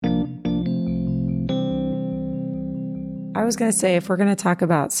I was going to say, if we're going to talk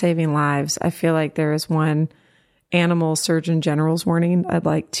about saving lives, I feel like there is one animal surgeon general's warning I'd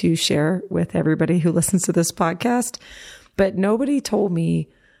like to share with everybody who listens to this podcast. But nobody told me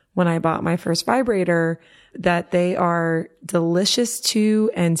when I bought my first vibrator that they are delicious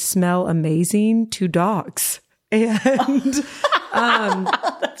to and smell amazing to dogs. And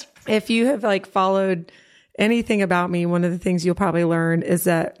if you have like followed anything about me, one of the things you'll probably learn is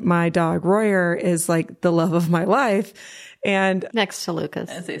that my dog Royer is like the love of my life. And next to Lucas.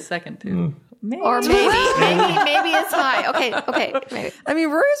 I'd say second too. Maybe. Or maybe it's high. Okay, maybe. I mean,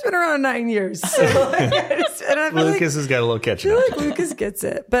 Rory's been around 9 years. So Lucas has got a little catching up. I feel like Lucas gets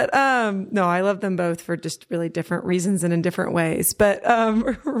it. But no, I love them both for just really different reasons and in different ways. But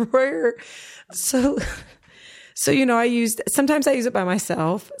Royer, so you know, sometimes I use it by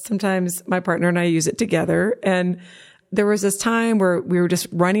myself. Sometimes my partner and I use it together. And there was this time where we were just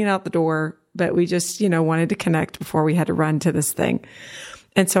running out the door, but we just, you know, wanted to connect before we had to run to this thing.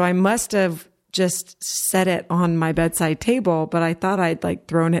 And so I must have just set it on my bedside table, but I thought I'd like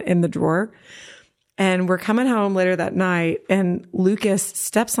thrown it in the drawer. And we're coming home later that night and Lucas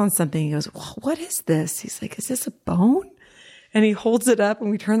steps on something. He goes, well, what is this? He's like, is this a bone? And he holds it up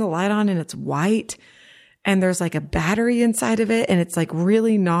and we turn the light on and it's white and there's like a battery inside of it and it's like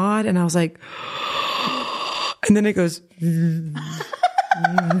really gnawed. And I was like, and then it goes,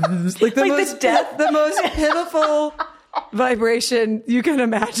 like the most pitiful vibration you can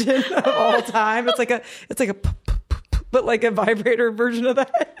imagine of all time. It's like a but like a vibrator version of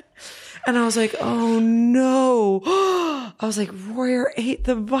that. And I was like, oh no. I was like, Royer ate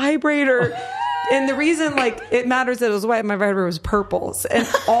the vibrator. And the reason like it matters that it was white, my vibrator was purple. And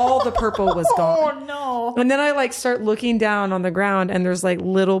all the purple was gone. Oh no. And then I like start looking down on the ground and there's like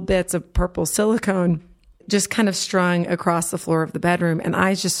little bits of purple silicone just kind of strung across the floor of the bedroom. And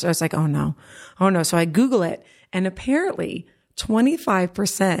I was like, oh no. So I Google it. And apparently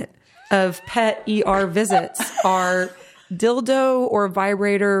 25% of pet ER visits are dildo or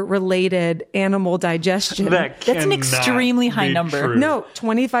vibrator related animal digestion. That's an extremely high number. True. No,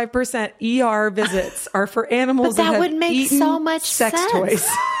 25% ER visits are for animals but that have would make eaten so much sex sense. Toys.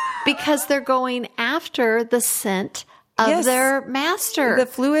 Because they're going after the scent of their master. The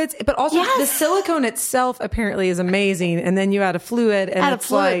fluids, but also the silicone itself apparently is amazing. And then you add a fluid and it's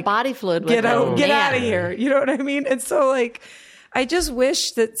like body fluid. Get out of here. You know what I mean? And so like, I just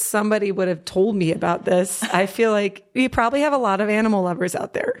wish that somebody would have told me about this. I feel like we probably have a lot of animal lovers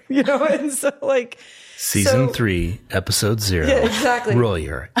out there, you know? And so like, Season 3, episode 0. Yeah, exactly.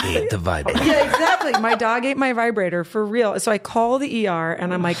 Royer ate the vibrator. Yeah, exactly. My dog ate my vibrator for real. So I call the ER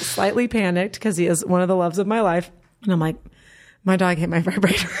and I'm like slightly panicked because he is one of the loves of my life. And I'm like, my dog hit my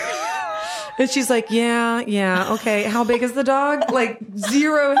vibrator. And she's like, yeah, okay. How big is the dog? Like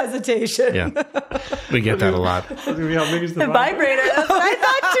zero hesitation. Yeah. We get that a lot. How big is the vibrator? That's what I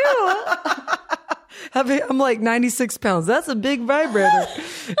thought too. I'm like 96 pounds. That's a big vibrator.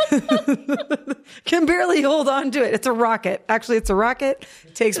 Can barely hold on to it. It's a rocket. Actually, it's a rocket.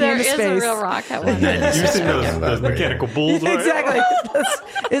 It takes me into space. There is a real rocket one. You've seen those mechanical bulls. Exactly.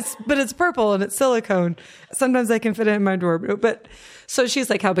 But it's purple and it's silicone. Sometimes I can fit it in my drawer. But so she's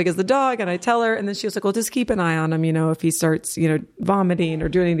like, how big is the dog? And I tell her, and then she was like, well, just keep an eye on him, you know, if he starts, you know, vomiting or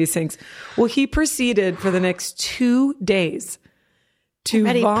doing these things. Well, he proceeded for the next 2 days to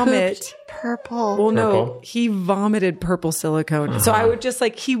vomit purple. Well, no, he vomited purple silicone. So I would just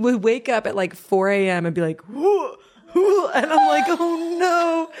like, he would wake up at like 4 a.m. and be like, whoo, whoo. And I'm like, oh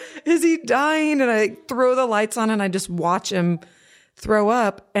no, is he dying? And I throw the lights on and I just watch him throw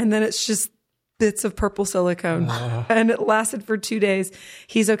up. And then it's just bits of purple silicone. And it lasted for 2 days.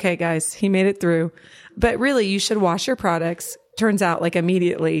 He's okay, guys. He made it through. But really, you should wash your products. Turns out like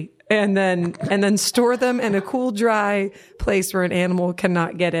immediately. And then store them in a cool, dry place where an animal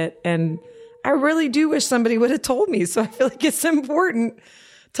cannot get it. And I really do wish somebody would have told me. So I feel like it's important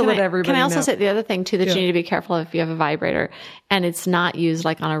to let everybody know. Can I also say the other thing too that you need to be careful of if you have a vibrator and it's not used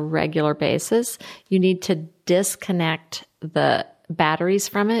like on a regular basis, you need to disconnect the batteries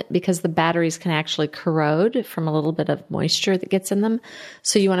from it because the batteries can actually corrode from a little bit of moisture that gets in them.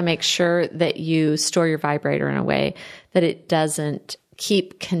 So you want to make sure that you store your vibrator in a way that it doesn't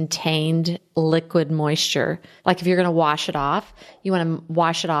keep contained liquid moisture. Like if you're going to wash it off, you want to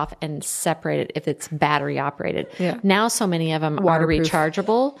wash it off and separate it if it's battery operated. Yeah. Now so many of them are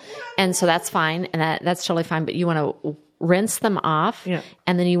rechargeable, and so that's fine, and that's totally fine, but you want to rinse them off,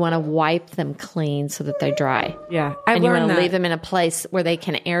 and then you want to wipe them clean so that they dry. Yeah. And you want to leave them in a place where they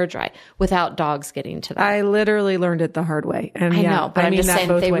can air dry without dogs getting to them. I literally learned it the hard way. And I know, but I'm just saying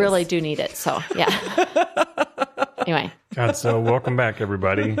they ways. really do need it. So, yeah. Anyway. God, so welcome back,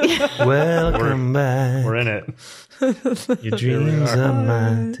 everybody. Welcome back. We're in it. Your dreams are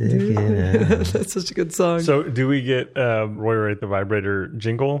mine to get. That's such a good song. So, do we get Roy Rate the Vibrator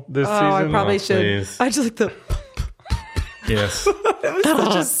jingle this season? I probably should. please. I just like the. Yes. It was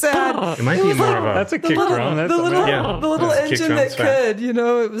such a sad. It might be more of a. That's a kick drum. That's The little, Yeah. the little That's kick engine that drums, right. could,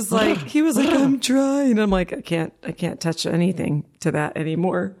 it was like, he was like, I'm trying. I'm like, I can't touch anything to that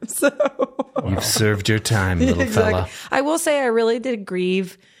anymore. So You've served your time, little fella. I will say I really did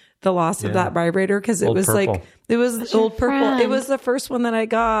grieve the loss of that vibrator because it Old was Purple. like, it was Old Purple. friend. It was the first one that I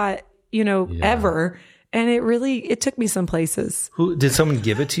got, ever. And it took me some places. Who did someone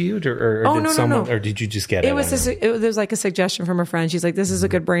give it to you, or Oh, did no, someone, no. or did you just get it? It was there was like a suggestion from a friend. She's like, "This is a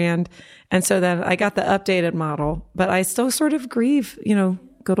good brand," and so then I got the updated model. But I still sort of grieve,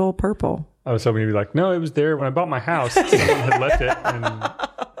 good old Purple. I was hoping you'd be like, no, it was there when I bought my house. Someone had left it. And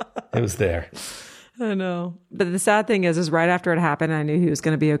It was there. I know. But the sad thing is right after it happened, I knew he was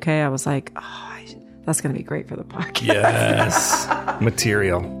going to be okay. I was like, that's going to be great for the podcast. Yes.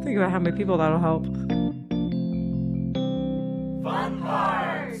 Material. Think about how many people that'll help. Fun Park.